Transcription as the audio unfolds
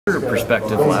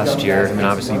Perspective last year, I mean,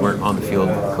 obviously you weren't on the field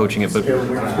coaching it, but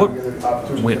what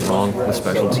went wrong with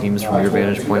special teams from your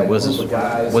vantage point? Was it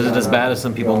as bad as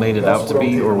some people made it out to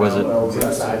be, or was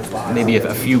it maybe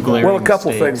a few glaring Well, a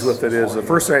couple mistakes? things with it is, the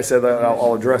first thing I said, that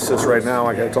I'll address this right now,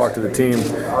 I got to talk to the team,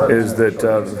 is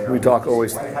that we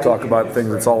always talk about things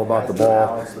that's all about the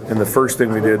ball, and the first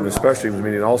thing we did in the special teams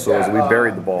meeting also is we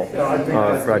buried the ball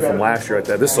right from last year at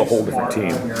that. This is a whole different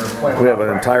team. We have an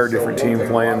entire different team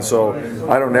playing, so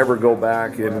I don't ever go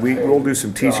back, and we'll do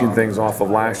some teaching things off of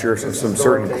last year, some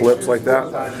certain clips like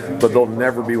that, but they'll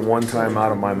never be one time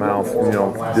out of my mouth. You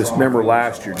know, just remember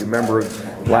last year. Do you remember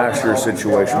last year's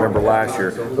situation? Remember last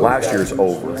year? Last year's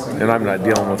over, and I'm not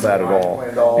dealing with that at all.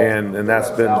 And that's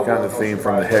been kind of the theme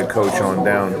from the head coach on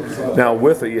down. Now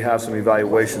with it, you have some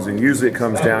evaluations, and usually it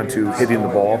comes down to hitting the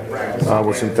ball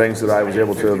with some things that I was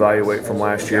able to evaluate from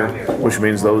last year, which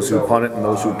means those who punt it and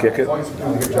those who kick it.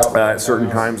 At certain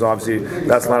times, obviously,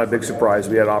 that's not a big surprise.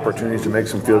 We had opportunities to make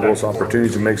some field goals,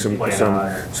 opportunities to make some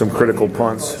critical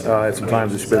punts. At some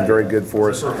times, it's been very good for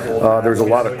us. There's a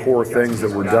lot of core things that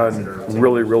were done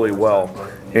really well,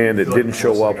 and it didn't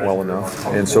show up well enough.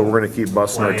 And so we're going to keep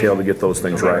busting our tail to get those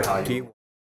things right.